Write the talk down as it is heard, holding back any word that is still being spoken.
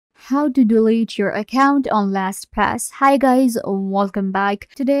how to delete your account on LastPass. Hi guys, welcome back.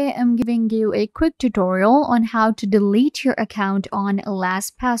 Today I'm giving you a quick tutorial on how to delete your account on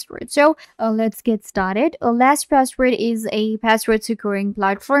LastPass. So let's get started. LastPass is a password securing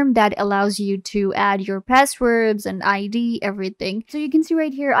platform that allows you to add your passwords and ID, everything. So you can see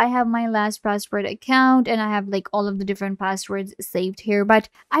right here I have my LastPass account and I have like all of the different passwords saved here, but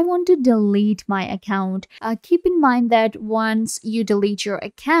I want to delete my account. Keep in mind that once you delete your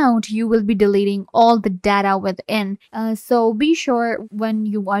account, you will be deleting all the data within. So be sure when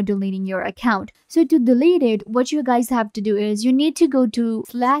you are deleting your account. So to delete it, what you guys have to do is you need to go to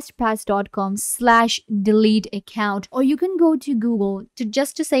lastpass.com/delete account, or you can go to Google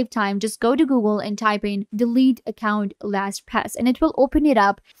to save time. Just go to Google and type in delete account LastPass, and it will open it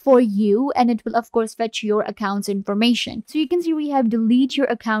up for you, and it will of course fetch your account's information. So you can see we have delete your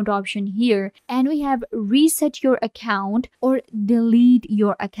account option here, and we have reset your account or delete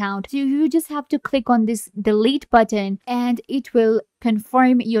your account. So you just have to click on this delete button and it will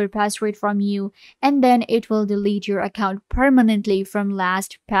confirm your password from you, and then it will delete your account permanently from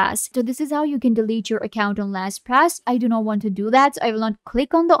LastPass. So this is how you can delete your account on LastPass. I do not want to do that, so I will not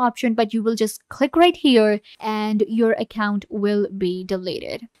click on the option, but you will just click right here and your account will be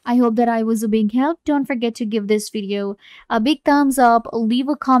deleted. I hope that I was a big help. Don't forget to give this video a big thumbs up, leave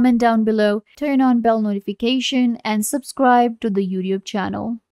a comment down below, turn on bell notification, and subscribe to the YouTube channel.